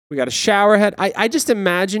We got a shower head. I just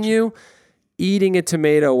imagine you eating a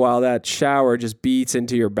tomato while that shower just beats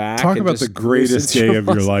into your back. Talk about the greatest day of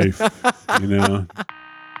your life, you know?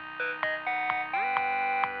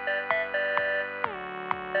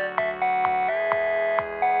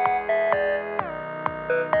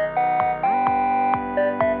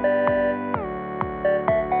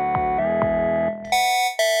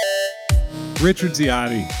 Richard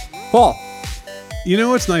Ziotti. Paul. You know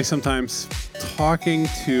what's nice sometimes? Talking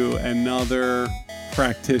to another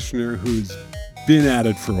practitioner who's been at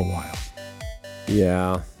it for a while.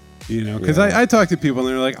 Yeah. You know, because I talk to people and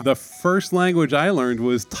they're like, the first language I learned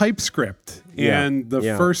was TypeScript. And the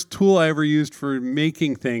first tool I ever used for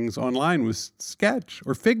making things online was Sketch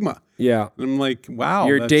or Figma. Yeah. And I'm like, wow.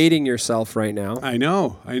 You're dating yourself right now. I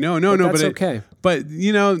know. No, that's okay. But,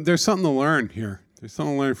 you know, there's something to learn here. There's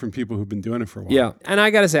something to learn from people who've been doing it for a while. Yeah. And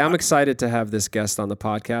I got to say, I'm excited to have this guest on the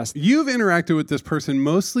podcast. You've interacted with this person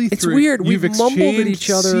mostly it's through... Weird. You've We've mumbled at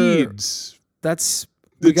each other. Seeds.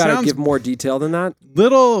 We got to give more detail than that.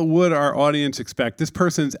 Little would our audience expect. This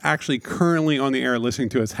person's actually currently on the air listening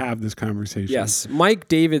to us have this conversation. Yes. Mike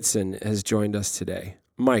Davidson has joined us today.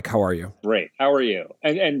 Mike, how are you? Great. How are you?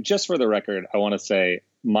 And just for the record, I want to say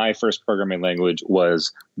my first programming language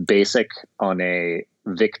was BASIC on a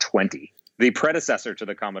VIC-20. The predecessor to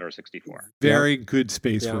the Commodore 64. Very good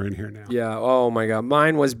space we're in here now. Yeah. Oh my God.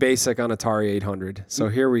 Mine was BASIC on Atari 800. So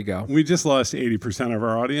here we go. We just lost 80% of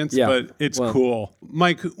our audience, but it's cool.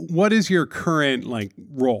 Mike, what is your current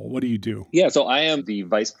role? What do you do? Yeah. So I am the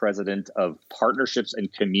vice president of partnerships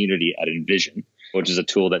and community at InVision, which is a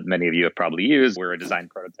tool that many of you have probably used. We're a design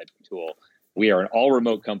prototyping tool. We are an all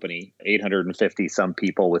remote company, 850 some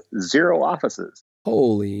people with 0 offices.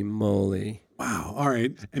 Holy moly. Wow. All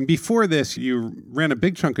right. And before this, you ran a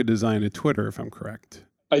big chunk of design at Twitter, if I'm correct.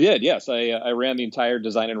 I did, yes. I ran the entire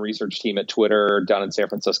design and research team at Twitter down in San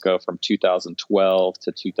Francisco from 2012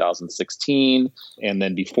 to 2016. And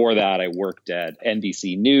then before that, I worked at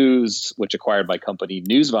NBC News, which acquired my company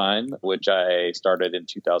Newsvine, which I started in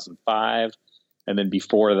 2005. And then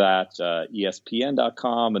before that,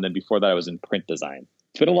 ESPN.com. And then before that, I was in print design.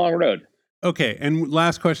 It's been a long road. Okay. And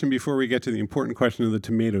last question before we get to the important question of the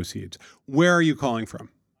tomato seeds. Where are you calling from?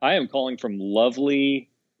 I am calling from lovely,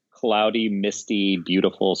 cloudy, misty,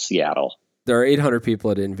 beautiful Seattle. There are 800 people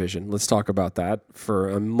at InVision. Let's talk about that for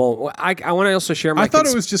a moment. I want to also share my... I thought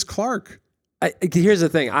it was just Clark. Here's the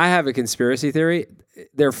thing. I have a conspiracy theory.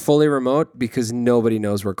 They're fully remote because nobody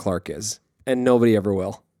knows where Clark is. And nobody ever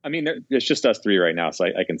will. I mean, it's just us three right now, so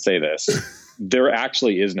I can say this. There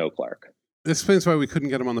actually is no Clark. This explains why we couldn't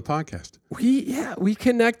get him on the podcast. We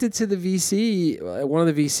connected to the VC, one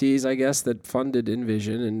of the VCs, I guess, that funded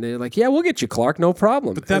InVision, and they're like, yeah, we'll get you, Clark, no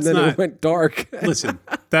problem. But that's and then not, it went dark. Listen,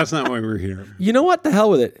 that's not why we're here. You know what? The hell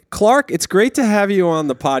with it. Clark, it's great to have you on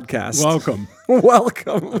the podcast. Welcome.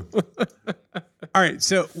 Welcome. All right,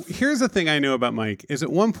 so here's the thing I know about Mike, is at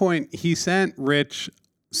one point he sent Rich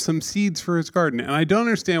some seeds for his garden, and I don't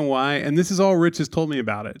understand why, and this is all Rich has told me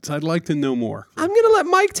about it, so I'd like to know more. I'm going to let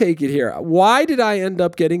Mike take it here. Why did I end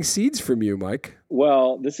up getting seeds from you, Mike?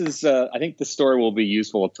 Well, this is, I think the story will be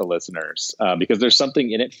useful to listeners because there's something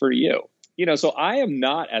in it for you. You know, so I am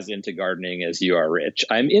not as into gardening as you are, Rich.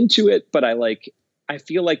 I'm into it, but I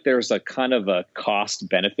feel like there's a kind of a cost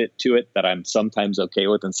benefit to it that I'm sometimes okay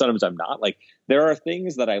with, and sometimes I'm not. Like, there are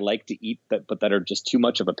things that I like to eat but that are just too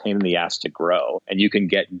much of a pain in the ass to grow, and you can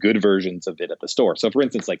get good versions of it at the store. So for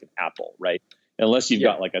instance, like an apple, right? Unless you've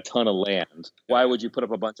got like a ton of land, why would you put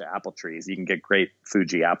up a bunch of apple trees? You can get great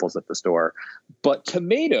Fuji apples at the store. But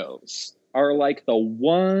tomatoes are like the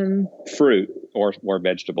one fruit or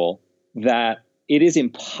vegetable that it is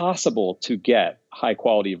impossible to get high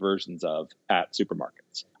quality versions of at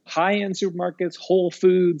supermarkets. High-end supermarkets, Whole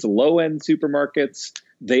Foods, low-end supermarkets,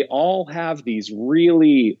 they all have these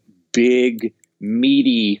really big,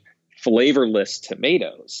 meaty, flavorless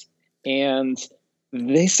tomatoes. And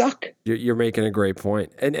they suck. You're making a great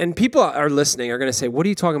point. And people are listening are going to say, what are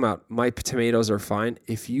you talking about? My tomatoes are fine.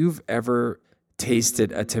 If you've ever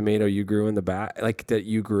tasted a tomato you grew in the back, like that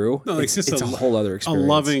you grew, no, it's a whole other experience. A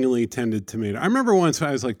lovingly tended tomato. I remember once when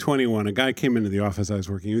I was like 21, a guy came into the office I was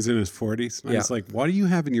working. He was in his 40s. And I was like, what do you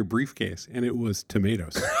have in your briefcase? And it was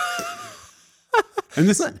tomatoes. And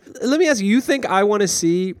this, let me ask you, you think I want to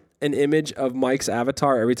see an image of Mike's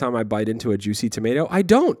avatar every time I bite into a juicy tomato? I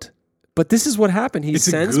don't. But this is what happened. It's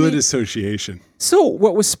a good association. So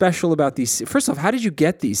what was special about these? First off, how did you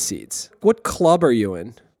get these seeds? What club are you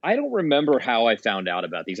in? I don't remember how I found out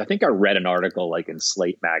about these. I think I read an article like in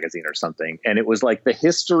Slate magazine or something, and it was like the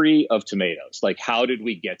history of tomatoes. Like, how did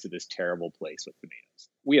we get to this terrible place with tomatoes?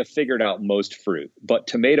 we have figured out most fruit, but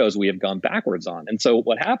tomatoes we have gone backwards on. And so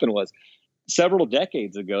what happened was several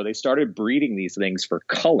decades ago, they started breeding these things for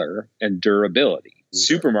color and durability.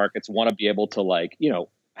 Supermarkets want to be able to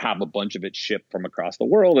have a bunch of it shipped from across the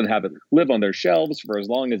world and have it live on their shelves for as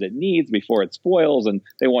long as it needs before it spoils. And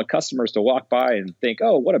they want customers to walk by and think,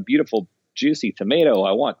 oh, what a beautiful, juicy tomato.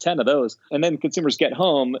 I want 10 of those. And then consumers get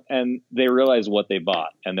home and they realize what they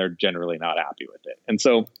bought and they're generally not happy with it. And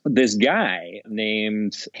so this guy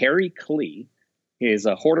named Harry Klee, he's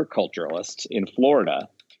a horticulturalist in Florida,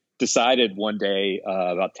 decided one day,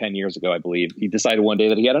 about 10 years ago, I believe, he decided one day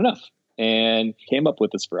that he had enough and came up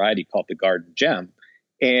with this variety called the Garden Gem.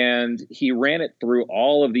 And he ran it through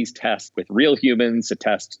all of these tests with real humans to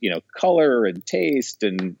test, color and taste.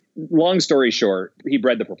 And long story short, he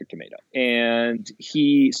bred the perfect tomato. And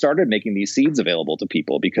he started making these seeds available to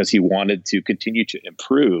people because he wanted to continue to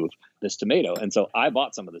improve this tomato. And so I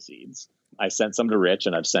bought some of the seeds. I sent some to Rich,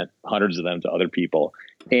 and I've sent hundreds of them to other people.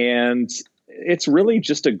 And it's really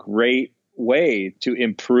just a great way to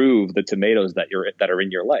improve the tomatoes that are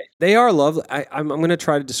in your life. They are lovely. I'm going to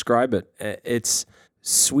try to describe it. It's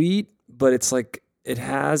sweet, but it's like it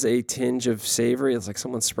has a tinge of savory. It's like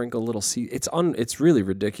someone sprinkled a little seed. It's really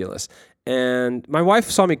ridiculous. And my wife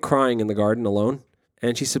saw me crying in the garden alone,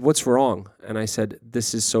 and she said, "What's wrong?" And I said,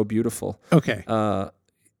 "This is so beautiful." Okay.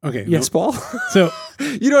 Okay. Yes, Paul. So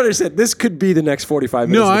you don't understand. This could be the next 45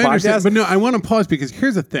 minutes. No, of the I understand, podcast. but no, I want to pause because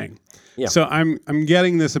here's the thing. Yeah. So I'm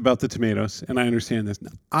getting this about the tomatoes, and I understand this.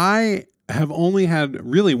 I have only had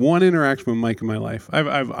really one interaction with Mike in my life.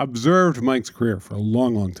 I've observed Mike's career for a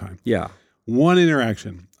long, long time. Yeah. One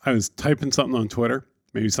interaction. I was typing something on Twitter,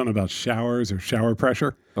 maybe something about showers or shower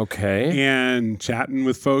pressure. Okay. And chatting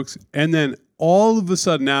with folks. And then all of a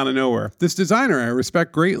sudden, out of nowhere, this designer I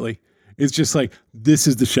respect greatly is just like, this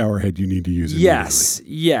is the shower head you need to use. Yes.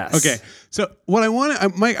 Okay. So what I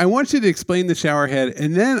want, Mike, I want you to explain the shower head.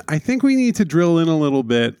 And then I think we need to drill in a little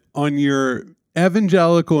bit on your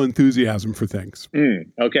evangelical enthusiasm for things.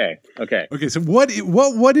 Okay. So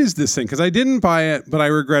what is this thing? Because I didn't buy it, but I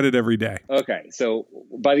regret it every day. Okay. So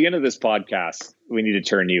by the end of this podcast, we need to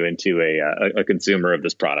turn you into a consumer of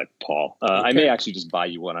this product, Paul. Okay. I may actually just buy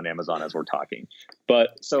you one on Amazon as we're talking.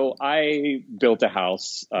 But so I built a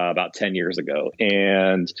house about 10 years ago.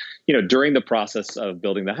 And, during the process of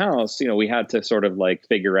building the house, we had to sort of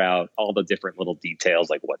figure out all the different little details,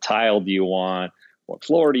 like what tile do you want? What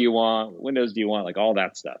floor do you want? What windows do you want? All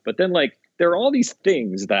that stuff. But then there are all these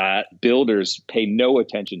things that builders pay no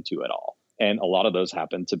attention to at all. And a lot of those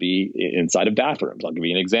happen to be inside of bathrooms. I'll give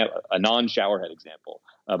you an example, a non-shower head example,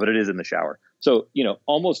 but it is in the shower. So,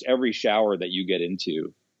 almost every shower that you get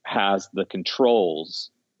into has the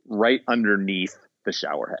controls right underneath the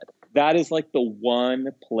shower head. That is the one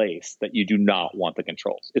place that you do not want the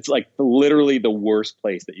controls. It's literally the worst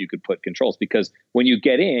place that you could put controls, because when you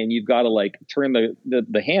get in, you've got to turn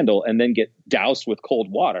the handle and then get doused with cold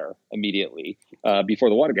water immediately before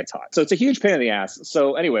the water gets hot. So it's a huge pain in the ass.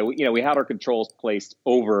 So anyway, we had our controls placed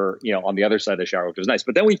over, on the other side of the shower, which was nice.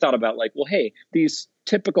 But then we thought about hey, these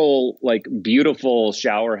typical beautiful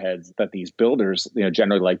shower heads that these builders,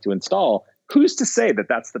 generally like to install, who's to say that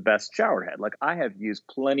that's the best shower head? I have used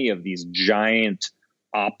plenty of these giant,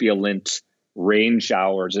 opulent rain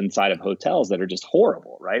showers inside of hotels that are just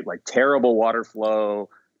horrible, right? Terrible water flow,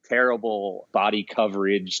 terrible body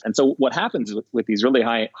coverage. And so what happens with these really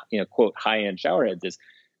high, quote, high-end shower heads is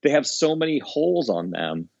they have so many holes on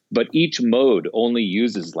them, but each mode only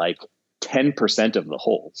uses 10% of the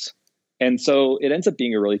holes. And so it ends up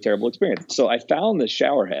being a really terrible experience. So I found this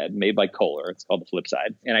shower head made by Kohler. It's called the Flip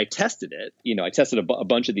Side. And I tested it. I tested a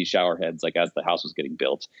bunch of these shower heads as the house was getting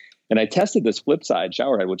built. And I tested this Flip Side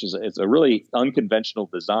shower head, which is a really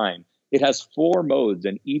unconventional design. It has 4 modes,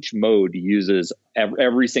 and each mode uses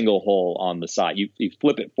every single hole on the side. You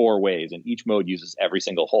flip it 4 ways, and each mode uses every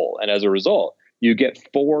single hole. And as a result, you get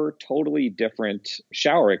 4 totally different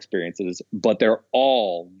shower experiences, but they're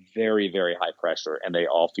all very, very high pressure, and they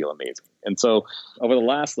all feel amazing. And so over the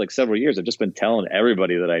last several years, I've just been telling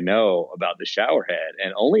everybody that I know about the shower head,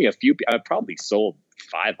 and only a few, I've probably sold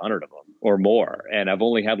 500 of them or more. And I've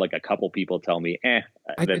only had a couple people tell me, that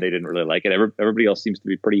they didn't really like it. Everybody else seems to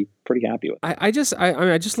be pretty happy with it. I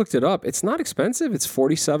just looked it up. It's not expensive. It's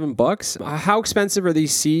 $47. How expensive are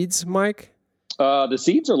these seeds, Mike? The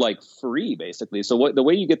seeds are free, basically. So the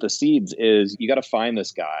way you get the seeds is you got to find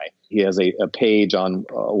this guy. He has a page on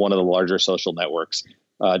one of the larger social networks.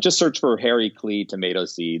 Just search for Harry Klee tomato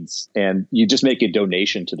seeds, and you just make a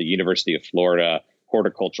donation to the University of Florida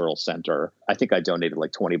horticultural center. I think I donated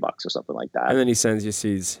like $20 or something like that. And then he sends you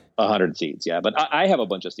seeds. 100 seeds, yeah. But I have a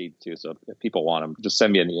bunch of seeds too, so if people want them, just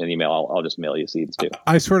send me an email. I'll just mail you seeds too.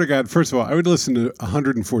 I swear to God, first of all, I would listen to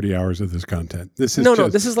 140 hours of this content. This is no.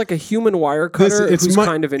 This is like a human wire cutter. It's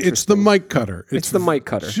kind of interesting. It's the mic cutter. It's the mic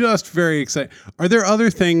cutter. Just very exciting. Are there other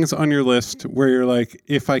things on your list where you're like,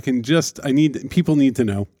 if I can just, people need to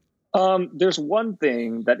know? There's one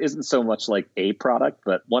thing that isn't so much like a product,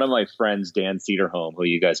 but one of my friends, Dan Cederholm, who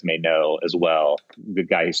you guys may know as well, the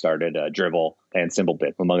guy who started Dribbble and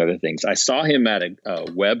Symbolbit, among other things. I saw him at a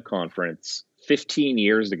web conference 15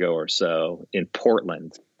 years ago or so in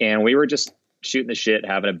Portland, and we were just shooting the shit,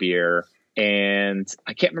 having a beer, and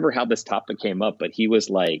I can't remember how this topic came up, but he was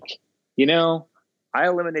like, I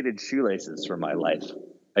eliminated shoelaces from my life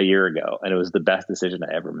a year ago, and it was the best decision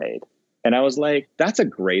I ever made. And I was like, that's a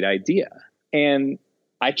great idea. And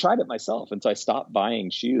I tried it myself. And so I stopped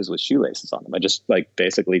buying shoes with shoelaces on them. I just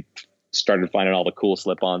basically started finding all the cool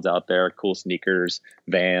slip-ons out there, cool sneakers,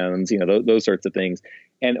 Vans, those sorts of things.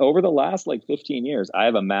 And over the last 15 years, I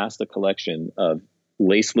have amassed a collection of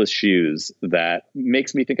laceless shoes that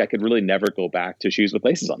makes me think I could really never go back to shoes with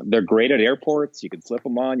laces on them. They're great at airports. You can slip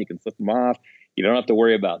them on, you can slip them off. You don't have to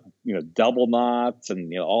worry about, double knots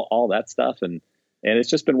and, all that stuff. And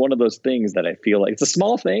it's just been one of those things that I feel like it's a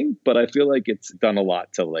small thing, but I feel like it's done a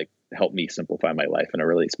lot to help me simplify my life in a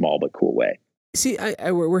really small but cool way. See,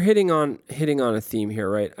 we're hitting on a theme here,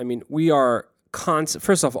 right? I mean, we are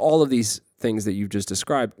first off, all of these things that you've just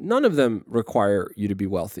described, none of them require you to be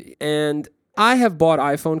wealthy. And I have bought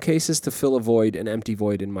iPhone cases to fill an empty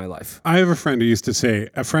void in my life. I have a friend who used to say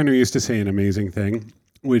an amazing thing,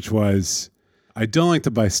 which was, I don't like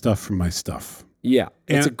to buy stuff from my stuff. Yeah,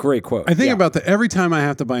 it's a great quote. I think about that every time I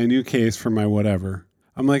have to buy a new case for my whatever.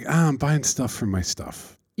 I'm like, I'm buying stuff from my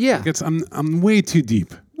stuff. Yeah, I'm way too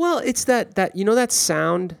deep. Well, it's that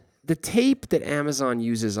sound. The tape that Amazon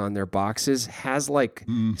uses on their boxes has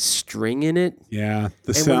string in it. Yeah,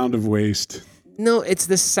 the sound of waste. No, it's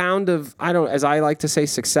the sound of, as I like to say,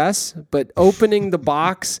 success, but opening the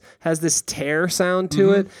box has this tear sound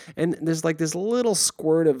to it. And there's this little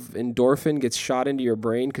squirt of endorphin gets shot into your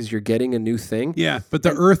brain because you're getting a new thing. Yeah, but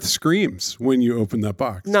the earth screams when you open that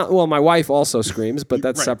box. Well, my wife also screams, but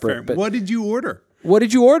that's right, separate. But what did you order?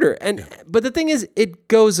 But the thing is, it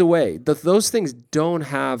goes away. Those things don't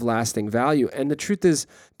have lasting value. And the truth is,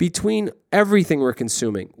 between everything we're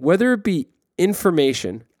consuming, whether it be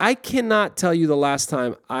information, I cannot tell you the last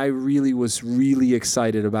time I was really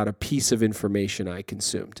excited about a piece of information I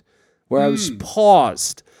consumed, where I was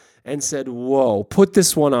paused and said, whoa, put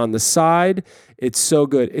this one on the side. It's so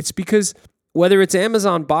good. It's because whether it's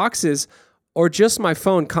Amazon boxes or just my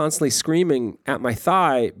phone constantly screaming at my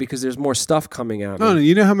thigh because there's more stuff coming at me. Oh,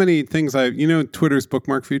 you know how many things Twitter's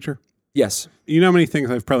bookmark feature? Yes. You know how many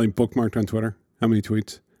things I've probably bookmarked on Twitter? How many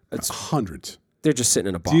tweets? It's hundreds. They're just sitting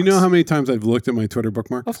in a box. Do you know how many times I've looked at my Twitter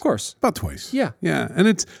bookmarks? Of course. About twice. Yeah. Yeah.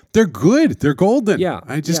 And they're good. They're golden. Yeah.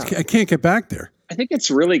 I can't get back there. I think it's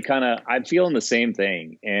really I'm feeling the same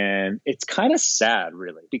thing. And it's kind of sad,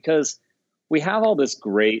 really, because we have all this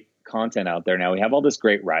great content out there now. We have all this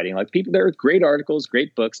great writing. There are great articles,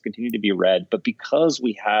 great books continue to be read. But because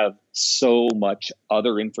we have so much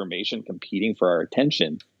other information competing for our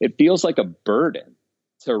attention, it feels like a burden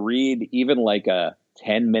to read even a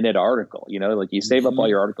 10-minute article. You save up all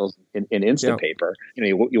your articles in Instapaper.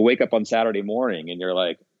 You wake up on Saturday morning and you're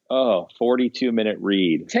like, 42-minute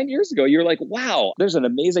read. 10 years ago, you're like, wow, there's an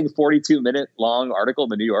amazing 42-minute long article in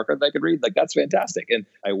the New Yorker that I could read. That's fantastic. And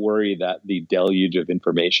I worry that the deluge of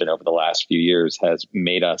information over the last few years has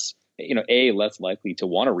made us, A, less likely to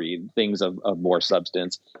want to read things of more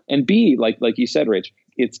substance. And B, like you said, Rich,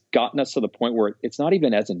 it's gotten us to the point where it's not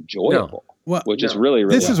even as enjoyable. No. Well, which is really,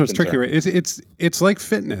 really this is what's tricky, right? It's like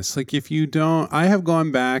fitness. If you don't, I have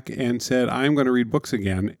gone back and said I'm going to read books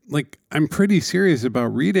again. I'm pretty serious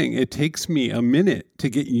about reading. It takes me a minute to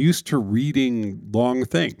get used to reading long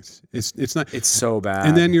things. It's not. It's so bad.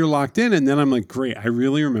 And then you're locked in, and then I'm like, great. I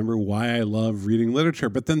really remember why I love reading literature.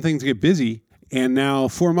 But then things get busy. And now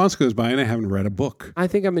 4 months goes by and I haven't read a book. I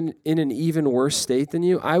think I'm in an even worse state than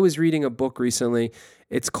you. I was reading a book recently.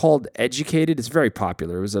 It's called Educated. It's very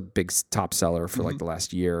popular. It was a big top seller for the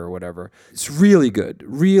last year or whatever. It's really good,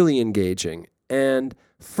 really engaging. And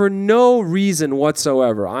for no reason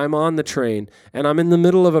whatsoever, I'm on the train and I'm in the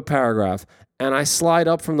middle of a paragraph and I slide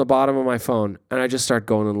up from the bottom of my phone and I just start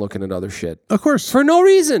going and looking at other shit. Of course. For no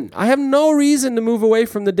reason. I have no reason to move away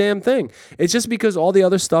from the damn thing. It's just because all the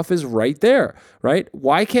other stuff is right there, right?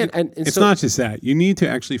 Why can't... It's not just that. You need to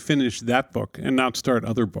actually finish that book and not start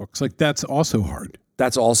other books. That's also hard.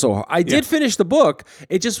 That's also hard. I did finish the book.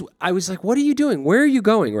 I was like, what are you doing? Where are you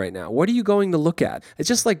going right now? What are you going to look at? It's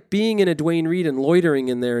just like being in a Duane Reade and loitering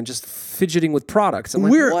in there and just fidgeting with products. I'm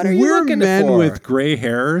like, what are you looking for? We're men with gray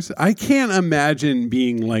hairs. I can't imagine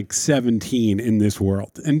being like 17 in this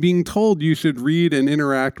world and being told you should read and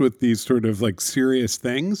interact with these sort of like serious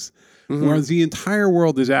things. Whereas the entire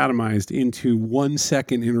world is atomized into 1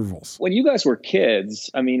 second intervals. When you guys were kids,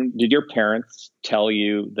 I mean, did your parents tell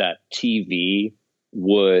you that TV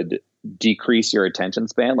would decrease your attention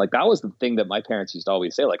span? Like, that was the thing that my parents used to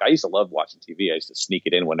always say. Like, I used to love watching TV. I used to sneak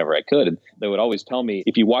it in whenever I could. And they would always tell me,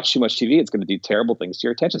 if you watch too much TV, it's going to do terrible things to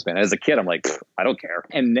your attention span. As a kid, I'm like, I don't care.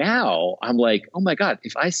 And now I'm like, oh my God,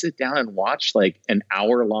 if I sit down and watch like an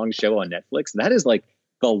hour-long show on Netflix, that is like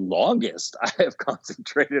the longest I have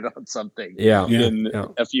concentrated on something in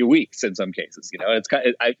a few weeks in some cases. You know, it's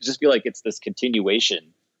I just feel like it's this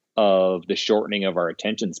continuation of the shortening of our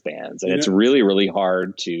attention spans. And it's really, really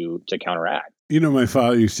hard to counteract. You know, my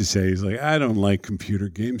father used to say, he's like, I don't like computer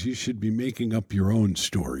games. You should be making up your own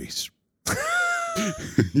stories.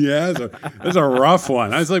 Yeah, that's a rough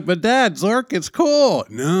one. I was like, but Dad, Zork, it's cool.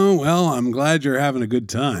 No, well, I'm glad you're having a good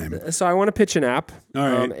time. So I want to pitch an app. All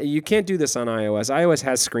right. You can't do this on iOS. iOS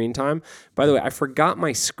has screen time. By the way, I forgot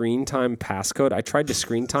my screen time passcode. I tried to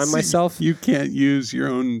screen time myself. You can't use your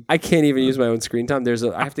own. I can't even use my own screen time.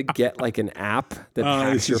 I have to get like an app that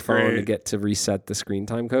hacks your phone to reset the screen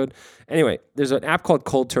time code. Anyway, there's an app called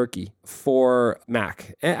Cold Turkey for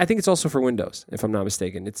Mac. And I think it's also for Windows, if I'm not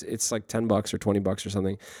mistaken. It's like $10 or $20 or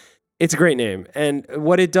something. It's a great name. And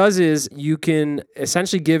what it does is you can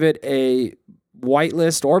essentially give it a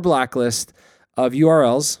whitelist or blacklist of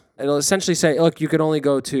URLs. It'll essentially say, look, you can only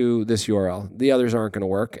go to this URL. The others aren't going to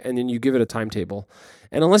work. And then you give it a timetable.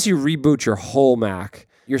 And unless you reboot your whole Mac,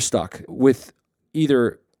 you're stuck with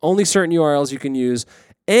either only certain URLs you can use,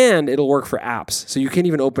 and it'll work for apps. So you can't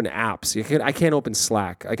even open apps. I can't open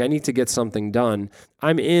Slack. Like, I need to get something done.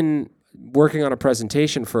 I'm working on a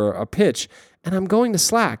presentation for a pitch, and I'm going to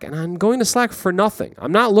Slack, and I'm going to Slack for nothing.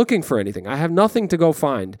 I'm not looking for anything. I have nothing to go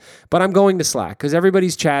find, but I'm going to Slack because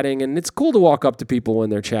everybody's chatting, and it's cool to walk up to people when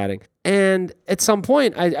they're chatting. And at some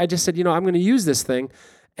point, I just said, I'm going to use this thing,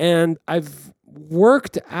 and I've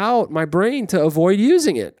worked out my brain to avoid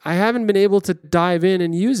using it. I haven't been able to dive in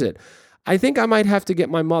and use it. I think I might have to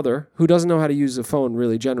get my mother, who doesn't know how to use the phone,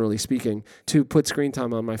 really generally speaking, to put screen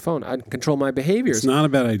time on my phone. I control my behaviors. It's not a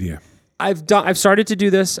bad idea. I've started to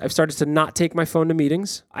do this. I've started to not take my phone to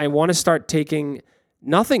meetings. I want to start taking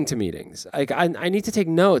nothing to meetings. Like, I need to take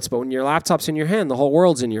notes, but when your laptop's in your hand, the whole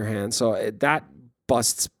world's in your hand. So that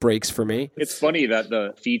busts breaks for me. It's funny that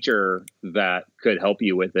the feature that could help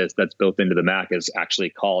you with this that's built into the Mac is actually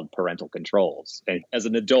called parental controls. And as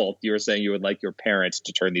an adult, you were saying you would like your parents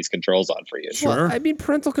to turn these controls on for you. Sure. Well, I mean,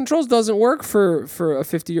 parental controls doesn't work for a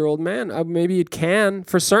 50-year-old man. Maybe it can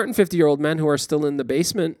for certain 50-year-old men who are still in the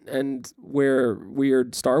basement and wear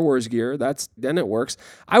weird Star Wars gear. Then it works.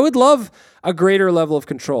 I would love a greater level of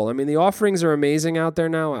control. I mean, the offerings are amazing out there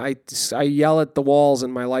now. I yell at the walls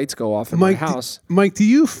and my lights go off in my house. Mike, do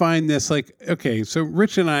you find this like, okay, so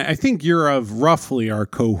Rich and I think you're of roughly our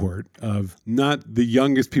cohort of not the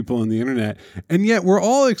youngest people on the internet, and yet we're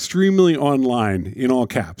all extremely online in all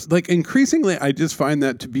caps. Like, increasingly, I just find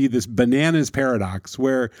that to be this bananas paradox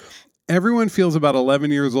where everyone feels about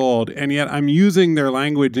 11 years old, and yet I'm using their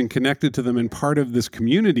language and connected to them and part of this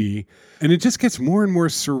community, and it just gets more and more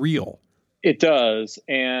surreal. It does.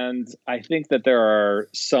 And I think that there are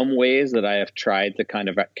some ways that I have tried to kind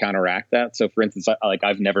of counteract that. So for instance,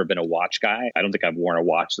 I've never been a watch guy. I don't think I've worn a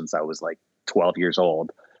watch since I was like 12 years old.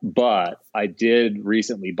 But I did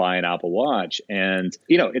recently buy an Apple Watch, and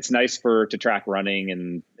it's nice to track running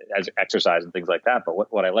and as exercise and things like that.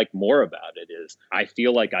 But what I like more about it is I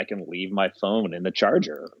feel like I can leave my phone in the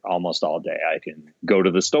charger almost all day. I can go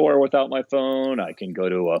to the store without my phone. I can go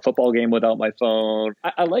to a football game without my phone.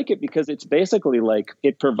 I like it because it's basically like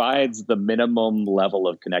it provides the minimum level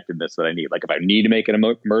of connectedness that I need. Like if I need to make an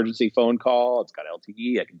emergency phone call, it's got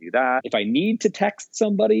LTE. I can do that. If I need to text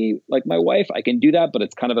somebody like my wife, I can do that, but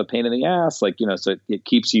it's kind of a pain in the ass. Like, so it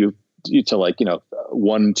keeps you to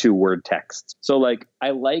 1-2 word texts. So I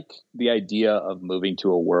like the idea of moving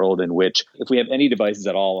to a world in which if we have any devices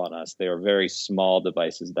at all on us, they are very small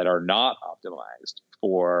devices that are not optimized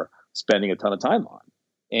for spending a ton of time on.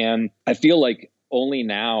 And I feel like only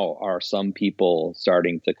now are some people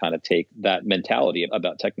starting to kind of take that mentality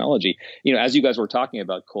about technology. As you guys were talking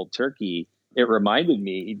about cold turkey, it reminded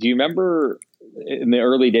me, do you remember in the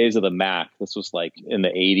early days of the Mac, this was like in the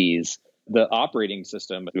 80s, the operating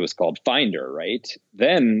system, it was called Finder, right?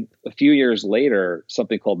 Then a few years later,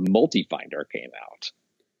 something called Multi-Finder came out.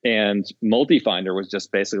 And multi-finder was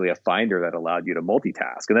just basically a finder that allowed you to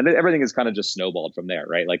multitask. And then everything is kind of just snowballed from there,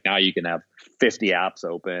 right? Like now you can have 50 apps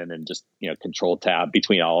open and just, control tab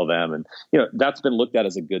between all of them. And, that's been looked at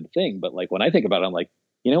as a good thing. But like when I think about it, I'm like,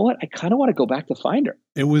 you know what? I kind of want to go back to Finder.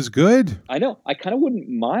 It was good. I know. I kind of wouldn't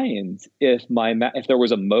mind if if there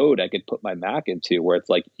was a mode I could put my Mac into where it's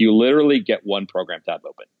like you literally get one program tab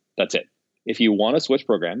open. That's it. If you want to switch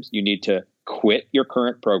programs, you need to quit your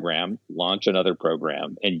current program, launch another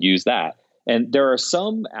program, and use that. And there are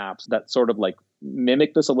some apps that sort of like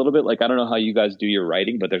mimic this a little bit. Like, I don't know how you guys do your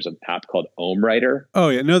writing, but there's an app called Ohm Writer. Oh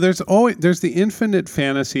yeah, no, there's the infinite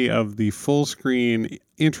fantasy of the full screen,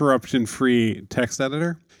 interruption-free text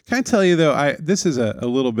editor. Can I tell you though, this is a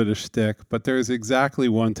little bit of shtick, but there's exactly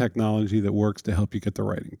one technology that works to help you get the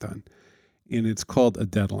writing done. And it's called a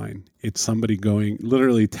deadline. It's somebody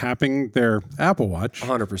literally tapping their Apple Watch.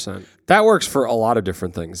 100%. That works for a lot of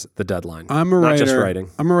different things, the deadline. I'm a writer. Not just writing.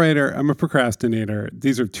 I'm a writer. I'm a procrastinator.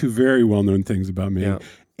 These are two very well-known things about me. Yeah.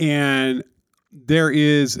 And there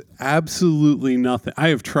is absolutely nothing. I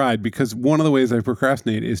have tried because one of the ways I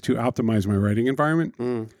procrastinate is to optimize my writing environment.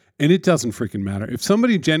 And it doesn't freaking matter. If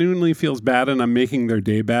somebody genuinely feels bad and I'm making their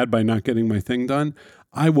day bad by not getting my thing done,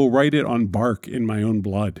 I will write it on bark in my own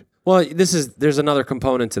blood. Well, there's another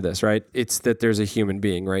component to this, right? It's that there's a human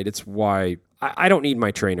being, right? It's why I don't need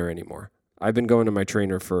my trainer anymore. I've been going to my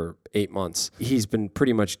trainer for 8 months. He's been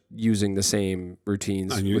pretty much using the same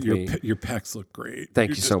routines with me. Your pecs look great. Thank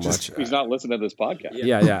you so much. He's not listening to this podcast.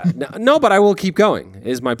 Yeah. No, but I will keep going,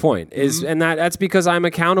 is my point. And that's because I'm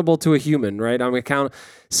accountable to a human, right? I'm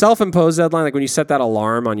self-imposed deadline, like when you set that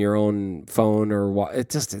alarm on your own phone or what,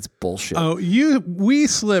 it's bullshit. Oh, we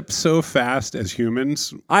slip so fast as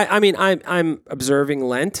humans. I'm observing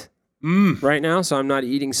Lent right now, so I'm not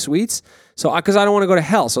eating sweets. So, because I don't want to go to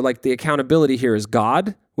hell. So, like, the accountability here is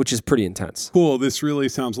God, which is pretty intense. Cool. This really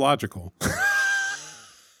sounds logical.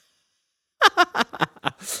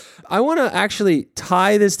 I want to actually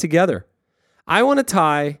tie this together. I want to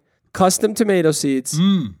tie custom tomato seeds,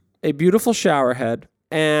 a beautiful shower head,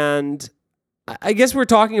 and I guess we're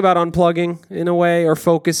talking about unplugging in a way, or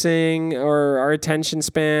focusing, or our attention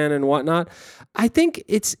span and whatnot. I think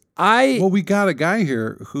well, we got a guy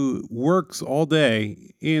here who works all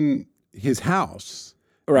day in his house,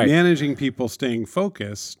 right, managing people staying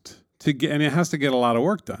focused and it has to get a lot of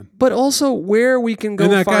work done. But also where we can go.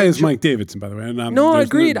 And that guy is Mike Davidson, by the way. No,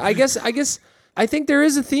 agreed. I think there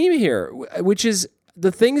is a theme here, which is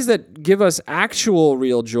the things that give us actual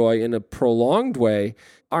real joy in a prolonged way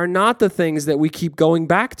are not the things that we keep going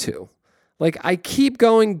back to. Like, I keep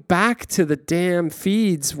going back to the damn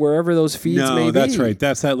feeds, wherever those feeds may be. No, that's right.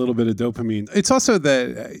 That's that little bit of dopamine. It's also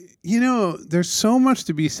that, there's so much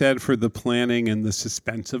to be said for the planning and the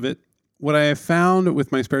suspense of it. What I have found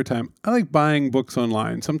with my spare time, I like buying books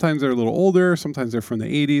online. Sometimes they're a little older. Sometimes they're from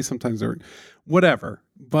the 80s. Sometimes they're whatever.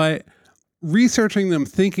 But researching them,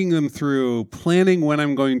 thinking them through, planning when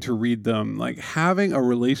I'm going to read them, like having a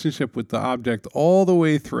relationship with the object all the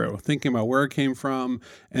way through, thinking about where it came from,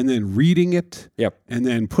 and then reading it, and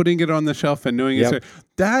then putting it on the shelf and knowing it's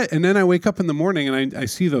that. And then I wake up in the morning and I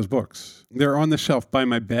see those books. They're on the shelf by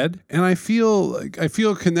my bed, and I feel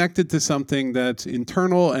connected to something that's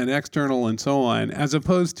internal and external and so on, as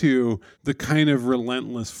opposed to the kind of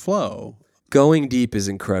relentless flow. Going deep is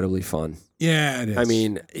incredibly fun. Yeah, it is. I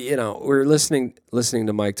mean, we're listening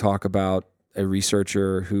to Mike talk about a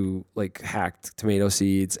researcher who like hacked tomato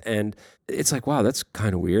seeds, and it's like, wow, that's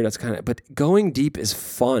kind of weird. But going deep is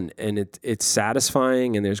fun, and it's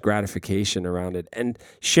satisfying, and there's gratification around it. And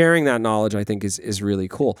sharing that knowledge, I think, is really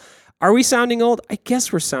cool. Are we sounding old? I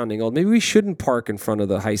guess we're sounding old. Maybe we shouldn't park in front of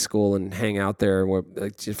the high school and hang out there with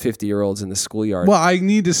like 50-year-olds in the schoolyard. Well, I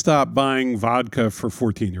need to stop buying vodka for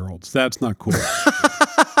 14-year-olds. That's not cool.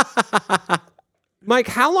 Mike,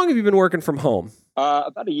 how long have you been working from home?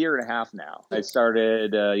 About a year and a half now. I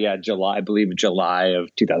started, July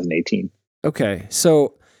of 2018. Okay.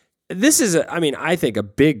 So this is, I think a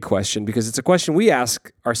big question, because it's a question we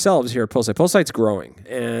ask ourselves here at Postlight. Postlight's growing,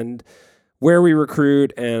 and where we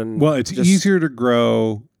recruit, and well, it's easier to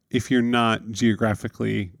grow if you're not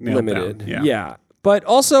geographically limited. Down. Yeah. But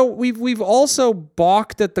also we've also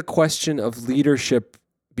balked at the question of leadership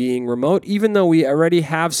being remote, even though we already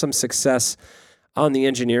have some success on the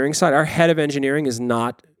engineering side. Our head of engineering is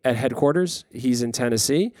not at headquarters. He's in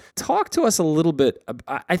Tennessee. Talk to us a little bit.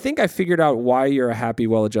 I think I figured out why you're a happy,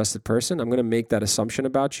 well-adjusted person. I'm going to make that assumption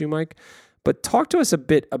about you, Mike. But talk to us a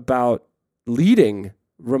bit about leading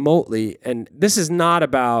remotely. And this is not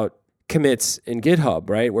about commits in GitHub,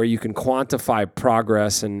 right, where you can quantify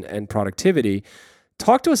progress and productivity.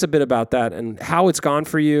 Talk to us a bit about that and how it's gone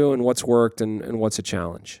for you and what's worked and what's a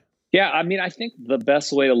challenge. Yeah, I mean, I think the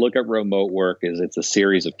best way to look at remote work is it's a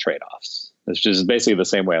series of trade-offs. It's just basically the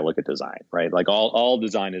same way I look at design, right? Like all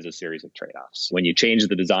design is a series of trade-offs. When you change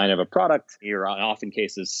the design of a product, you're in often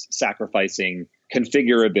cases sacrificing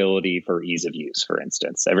configurability for ease of use, for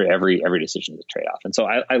instance. Every decision is a trade-off. And so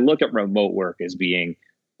I look at remote work as being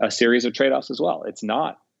a series of trade-offs as well. It's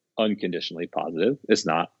not unconditionally positive. It's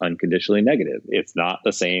not unconditionally negative. It's not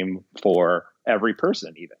the same for every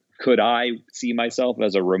person even. Could I see myself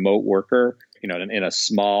as a remote worker, in a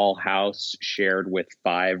small house shared with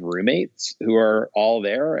 5 roommates who are all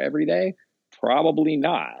there every day? Probably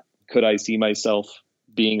not. Could I see myself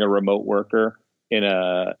being a remote worker in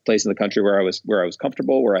a place in the country where I was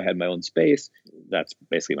comfortable, where I had my own space? That's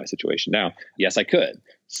basically my situation now. Yes, I could.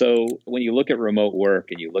 So when you look at remote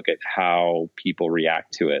work and you look at how people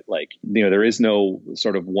react to it, there is no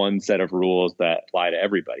sort of one set of rules that apply to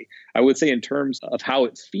everybody. I would say in terms of how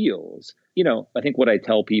it feels, I think what I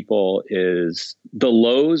tell people is the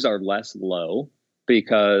lows are less low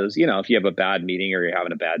because, if you have a bad meeting or you're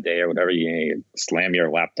having a bad day or whatever, you slam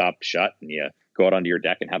your laptop shut and you go out onto your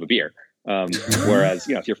deck and have a beer. Whereas,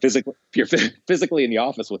 if you're physically in the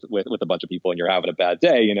office with a bunch of people and you're having a bad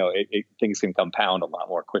day, things can compound a lot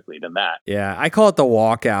more quickly than that. Yeah. I call it the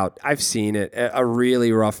walkout. I've seen it, a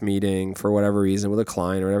really rough meeting for whatever reason with a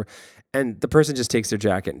client or whatever. And the person just takes their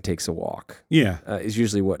jacket and takes a walk. Yeah. Is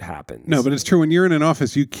usually what happens. No, but it's true. When you're in an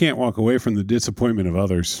office, you can't walk away from the disappointment of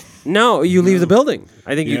others. No, you leave the building.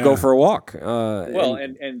 I think you go for a walk.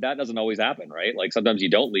 And that doesn't always happen, right? Like sometimes you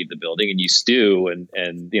don't leave the building and you stew and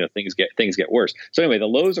things get worse. So anyway, the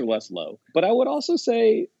lows are less low. But I would also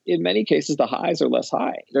say in many cases, the highs are less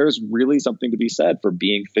high. There's really something to be said for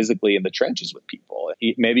being physically in the trenches with people.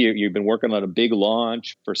 Maybe you've been working on a big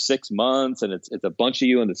launch for 6 months and it's a bunch of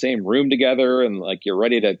you in the same room together and like you're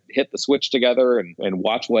ready to hit the switch together and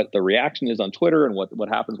watch what the reaction is on Twitter and what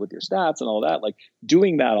happens with your stats and all that. Like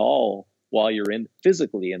doing that all while you're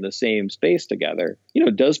physically in the same space together,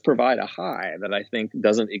 does provide a high that I think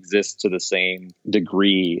doesn't exist to the same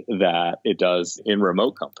degree that it does in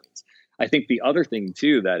remote companies. I think the other thing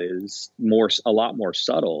too that is a lot more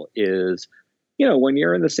subtle is, when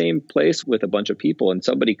you're in the same place with a bunch of people and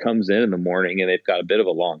somebody comes in the morning and they've got a bit of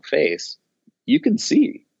a long face, you can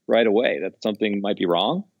see right away that something might be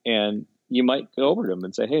wrong, and you might go over to them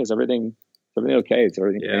and say, "Hey, is everything okay? Is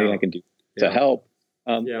everything anything I can do to help?"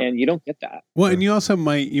 And you don't get that. Well, and you also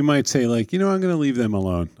might say like, I'm going to leave them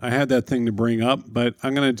alone. I had that thing to bring up, but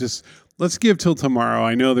I'm going to let's give till tomorrow.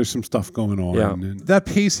 I know there's some stuff going on. Yeah. And that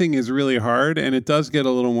pacing is really hard, and it does get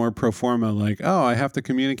a little more pro forma, like, oh, I have to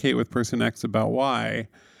communicate with person X about why.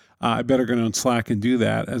 I better go on Slack and do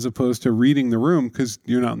that, as opposed to reading the room because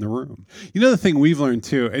you're not in the room. The thing we've learned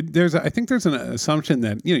too, I think there's an assumption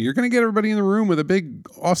that you're going to get everybody in the room with a big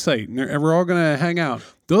offsite and we're all going to hang out.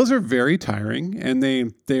 Those are very tiring, and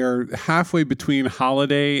they are halfway between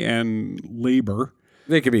holiday and labor.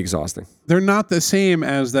 They can be exhausting. They're not the same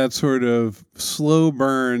as that sort of slow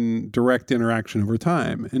burn, direct interaction over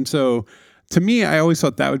time. And so to me, I always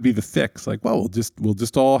thought that would be the fix. Like, well, we'll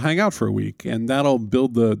just all hang out for a week, and that'll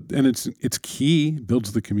build and it's key,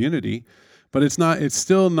 builds the community, but it's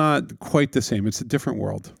still not quite the same. It's a different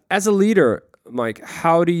world. As a leader, Mike,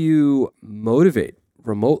 how do you motivate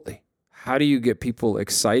remotely? How do you get people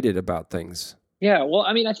excited about things? Yeah, well,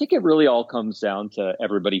 I mean, I think it really all comes down to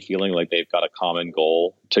everybody feeling like they've got a common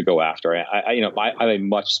goal to go after. I have a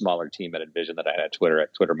much smaller team at InVision than I had at Twitter.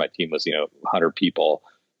 At Twitter, my team was 100 people.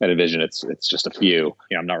 At InVision, it's just a few.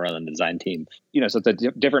 I'm not running the design team. So it's a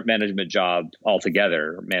different management job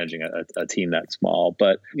altogether, managing a team that small.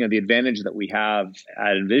 But the advantage that we have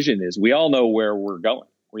at InVision is we all know where we're going.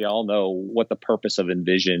 We all know what the purpose of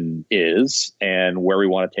InVision is and where we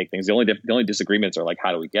want to take things. The only disagreements are like,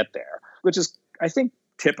 how do we get there? Which is, I think,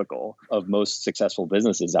 typical of most successful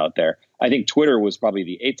businesses out there. I think Twitter was probably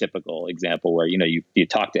the atypical example where, you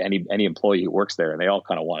talk to any employee who works there and they all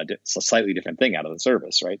kind of want a slightly different thing out of the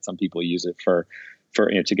service, right? Some people use it for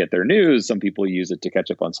to get their news. Some people use it to catch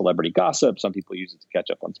up on celebrity gossip. Some people use it to catch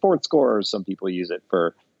up on sports scores. Some people use it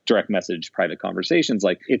for direct message, private conversations.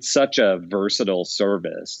 Like, it's such a versatile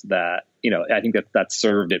service that, I think that's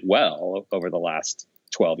served it well over the last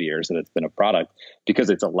 12 years that it's been a product, because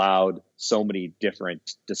it's allowed so many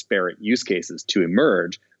different disparate use cases to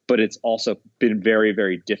emerge. But it's also been very,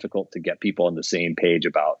 very difficult to get people on the same page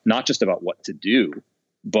about not just about what to do,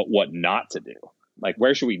 but what not to do. Like,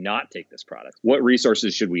 where should we not take this product? What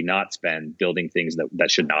resources should we not spend building things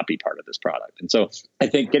that should not be part of this product? And so I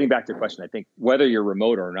think, getting back to your question, I think whether you're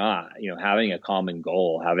remote or not, having a common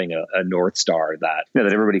goal, having a North Star that, that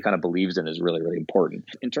everybody kind of believes in is really, really important.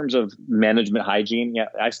 In terms of management hygiene, yeah,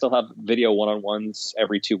 I still have video one-on-ones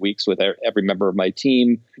every 2 weeks with every member of my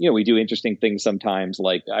team. We do interesting things sometimes.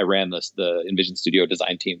 Like, I ran the InVision Studio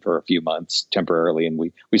design team for a few months temporarily, and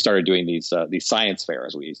we started doing these science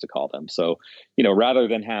fairs, we used to call them. So, rather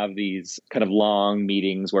than have these kind of long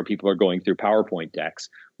meetings where people are going through PowerPoint decks,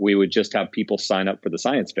 we would just have people sign up for the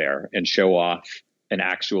science fair and show off an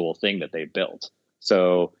actual thing that they built.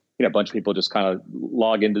 So, a bunch of people just kind of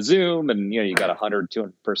log into Zoom, and, you got 100,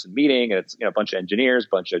 200 person meeting, and it's, a bunch of engineers, a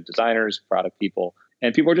bunch of designers, product people,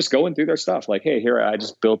 and people are just going through their stuff. Like, hey, here, I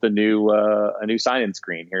just built a new sign-in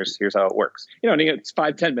screen. Here's how it works. And it's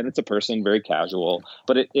 5-10 minutes a person, very casual,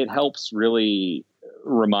 but it helps really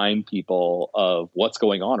remind people of what's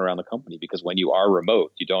going on around the company, because when you are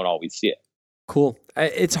remote, you don't always see it. Cool.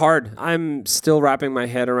 It's hard. I'm still wrapping my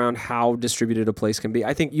head around how distributed a place can be.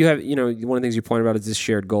 I think you have, one of the things you pointed out is this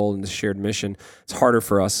shared goal and this shared mission. It's harder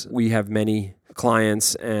for us. We have many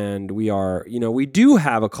clients, and we are, we do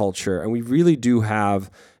have a culture, and we really do have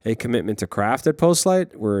a commitment to craft at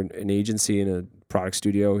Postlight. We're an agency and a product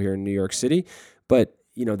studio here in New York City, but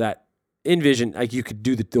that InVision, like, you could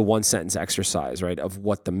do the one sentence exercise, right, of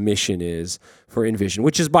what the mission is for InVision,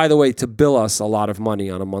 which is, by the way, to bill us a lot of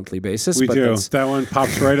money on a monthly basis. We do. That one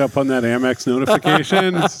pops right up on that Amex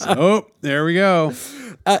notification. Oh, there we go.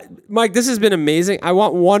 Mike, this has been amazing. I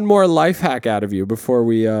want one more life hack out of you before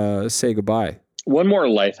we say goodbye. One more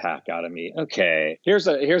life hack out of me. Okay. Here's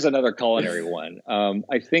another culinary one.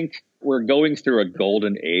 I think we're going through a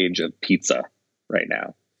golden age of pizza right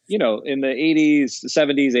now. In the 80s,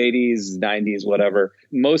 70s, 80s, 90s, whatever,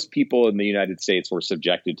 most people in the United States were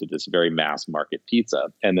subjected to this very mass market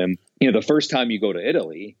pizza. And then, the first time you go to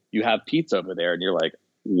Italy, you have pizza over there and you're like,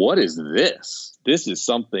 what is this? This is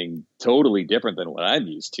something totally different than what I'm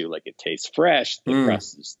used to. Like, it tastes fresh, the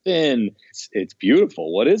crust is thin, it's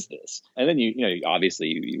beautiful. What is this? And then you obviously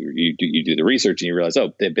you do the research and you realize,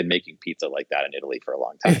 oh, they've been making pizza like that in Italy for a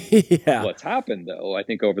long time. Yeah. What's happened though, I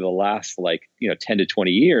think over the last 10 to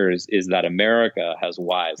 20 years, is that America has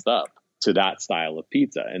wised up to that style of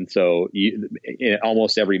pizza. And so in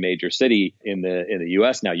almost every major city in the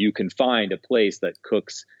US now, you can find a place that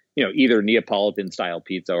cooks either Neapolitan style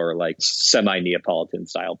pizza or like semi-Neapolitan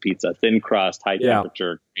style pizza, thin crust, high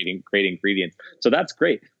temperature, great ingredients. So that's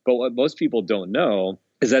great. But what most people don't know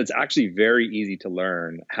is that it's actually very easy to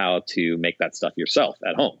learn how to make that stuff yourself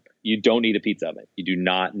at home. You don't need a pizza oven. You do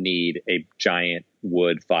not need a giant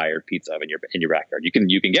wood-fired pizza oven in your backyard. You can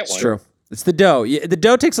get one. It's true. It's the dough. The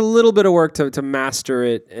dough takes a little bit of work to master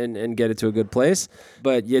it and get it to a good place,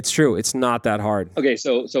 but it's true. It's not that hard. Okay,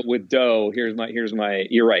 so with dough, here's my.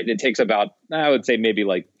 You're right. It takes about, I would say, maybe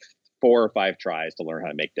like 4 or 5 tries to learn how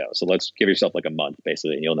to make dough. So let's give yourself like a month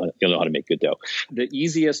basically, and you'll know how to make good dough. The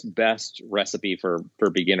easiest, best recipe for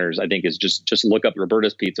beginners, I think, is just look up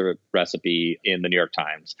Roberta's pizza recipe in the New York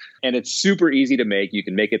Times, and it's super easy to make. You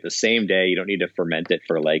can make it the same day. You don't need to ferment it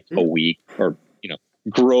for like a week, or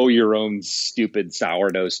grow your own stupid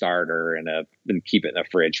sourdough starter and keep it in the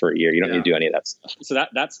fridge for a year. You don't need to do any of that stuff. So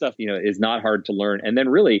that stuff, is not hard to learn. And then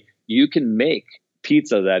really you can make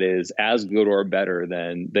pizza that is as good or better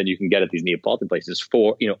than you can get at these Neapolitan places.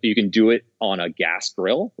 For, you can do it on a gas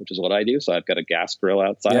grill, which is what I do. So I've got a gas grill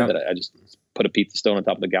outside that I just put a pizza stone on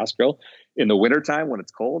top of the gas grill. In the wintertime when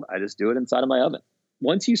it's cold, I just do it inside of my oven.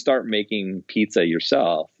 Once you start making pizza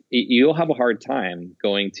yourself, you'll have a hard time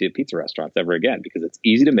going to pizza restaurants ever again, because it's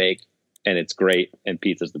easy to make and it's great, and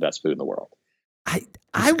pizza is the best food in the world. It's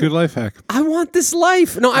a good life hack. I want this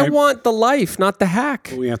life. No, I want the life, not the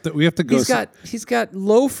hack. We have to go. He's got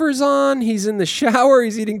loafers on. He's in the shower.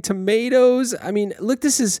 He's eating tomatoes. I mean, look,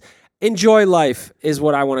 enjoy life is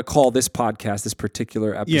what I want to call this podcast, this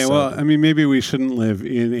particular episode. Yeah, well, I mean, maybe we shouldn't live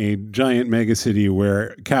in a giant megacity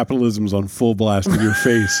where capitalism's on full blast in your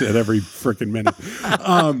face at every freaking minute.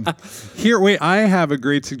 I have a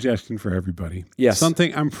great suggestion for everybody. Yes.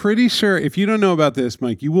 Something I'm pretty sure, if you don't know about this,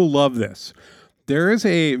 Mike, you will love this. There is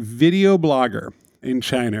a video blogger in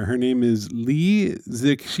China. Her name is Li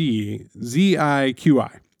Ziqi,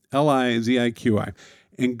 Ziqi, Liziqi.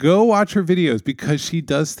 And go watch her videos, because she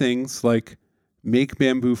does things like make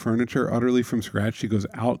bamboo furniture utterly from scratch. She goes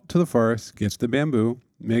out to the forest, gets the bamboo,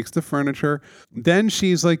 makes the furniture. Then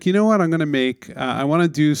she's like, you know what? I'm going to make, I want to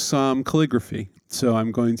do some calligraphy. So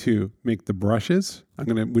I'm going to make the brushes.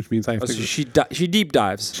 Which means I have to. So she deep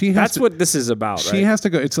dives. That's what this is about. She has to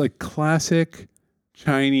go. It's like classic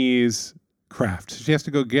Chinese craft. She has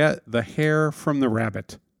to go get the hair from the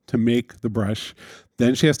rabbit to make the brush.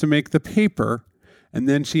 Then she has to make the paper, and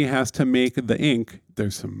then she has to make the ink.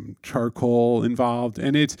 There's some charcoal involved,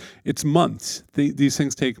 and it's months. These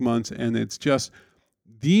things take months, and it's just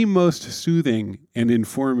the most soothing and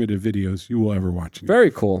informative videos you will ever watch.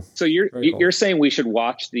 Very cool. So you're saying we should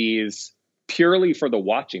watch these purely for the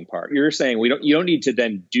watching part. You're saying you don't need to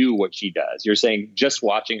then do what she does. You're saying just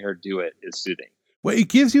watching her do it is soothing. Well, it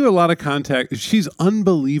gives you a lot of context. She's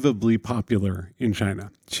unbelievably popular in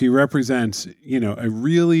China. She represents, a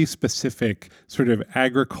really specific sort of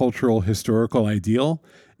agricultural historical ideal.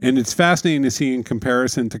 And it's fascinating to see in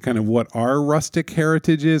comparison to kind of what our rustic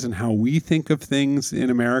heritage is and how we think of things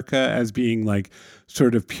in America as being like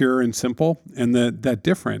sort of pure and simple. And that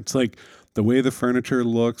difference, like the way the furniture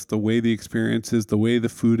looks, the way the experience is, the way the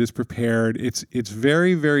food is prepared, it's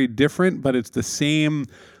very, very different, but it's the same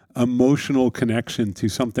emotional connection to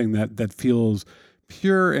something that feels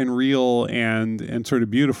pure and real and sort of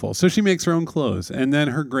beautiful. So she makes her own clothes, and then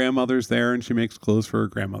her grandmother's there and she makes clothes for her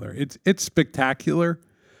grandmother. It's spectacular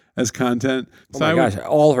as content. Oh my gosh,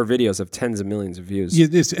 all her videos have tens of millions of views. Yeah,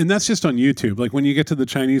 and that's just on YouTube. Like when you get to the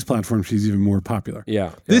Chinese platform, she's even more popular.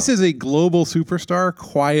 Yeah. This is a global superstar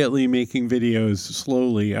quietly making videos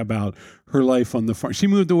slowly about her life on the farm. She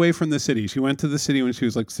moved away from the city. She went to the city when she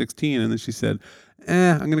was like 16, and then she said,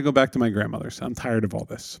 I'm going to go back to my grandmother's. I'm tired of all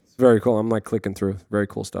this. Very cool. I'm like clicking through. Very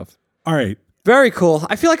cool stuff. All right. Very cool.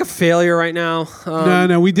 I feel like a failure right now.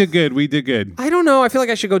 No, we did good. We did good. I don't know. I feel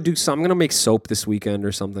like I should go do some. I'm going to make soap this weekend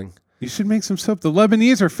or something. You should make some soap. The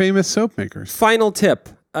Lebanese are famous soap makers. Final tip.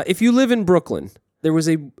 If you live in Brooklyn, there was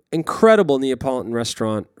a incredible Neapolitan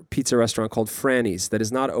pizza restaurant called Franny's that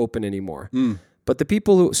is not open anymore. But the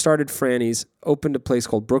people who started Franny's opened a place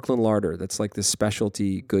called Brooklyn Larder. That's like this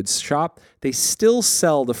specialty goods shop. They still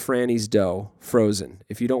sell the Franny's dough frozen.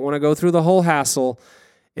 If you don't want to go through the whole hassle,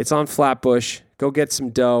 it's on Flatbush. Go get some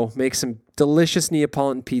dough, make some delicious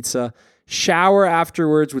Neapolitan pizza, shower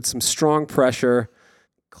afterwards with some strong pressure.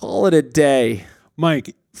 Call it a day.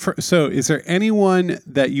 Mike, so is there anyone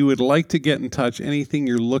that you would like to get in touch, anything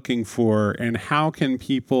you're looking for, and how can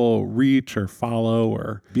people reach or follow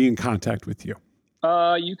or be in contact with you?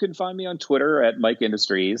 You can find me on Twitter at Mike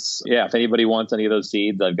Industries. Yeah, if anybody wants any of those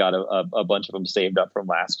seeds, I've got a bunch of them saved up from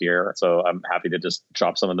last year, so I'm happy to just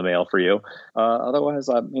drop some in the mail for you. Otherwise,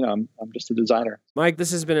 I'm just a designer. Mike,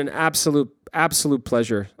 this has been an absolute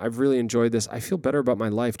pleasure. I've really enjoyed this. I feel better about my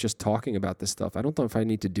life just talking about this stuff. I don't know if I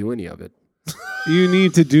need to do any of it. You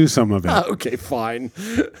need to do some of it. Okay, fine.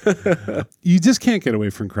 You just can't get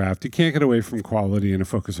away from craft. You can't get away from quality and a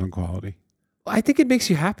focus on quality. I think it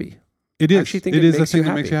makes you happy. It is. I actually think it is a makes thing you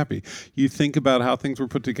that makes you happy. You think about how things were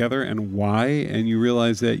put together and why, and you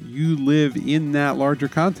realize that you live in that larger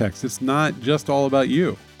context. It's not just all about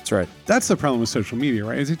you. That's right. That's the problem with social media,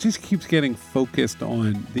 right? Is it just keeps getting focused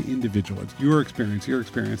on the individual. It's your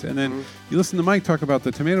experience. And then you listen to Mike talk about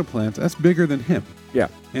the tomato plants. That's bigger than him. Yeah.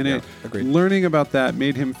 And agreed. Learning about that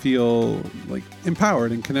made him feel like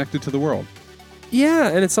empowered and connected to the world. Yeah,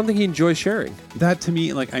 and it's something he enjoys sharing. That to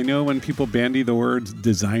me, like I know when people bandy the words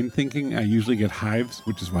design thinking, I usually get hives,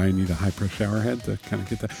 which is why I need a high-pressure shower head to kind of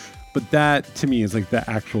get that. But that to me is like the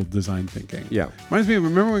actual design thinking. Yeah. Reminds me of,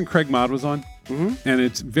 remember when Craig Maude was on? Mm-hmm. And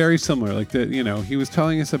it's very similar. Like he was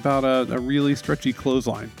telling us about a really stretchy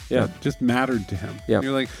clothesline that just mattered to him. Yeah. And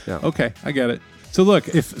you're like, okay, I get it. So look,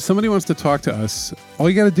 if somebody wants to talk to us, all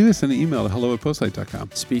you got to do is send an email to hello@postlight.com.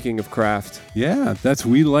 Speaking of craft. Yeah,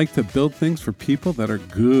 we like to build things for people that are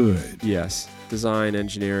good. Yes. Design,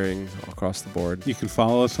 engineering, all across the board. You can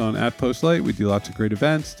follow us on @Postlight. We do lots of great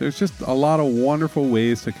events. There's just a lot of wonderful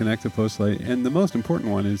ways to connect to Postlight. And the most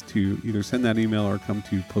important one is to either send that email or come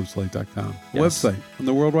to postlight.com. Yes. Website on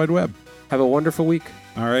the World Wide Web. Have a wonderful week.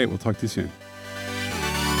 All right, we'll talk to you soon.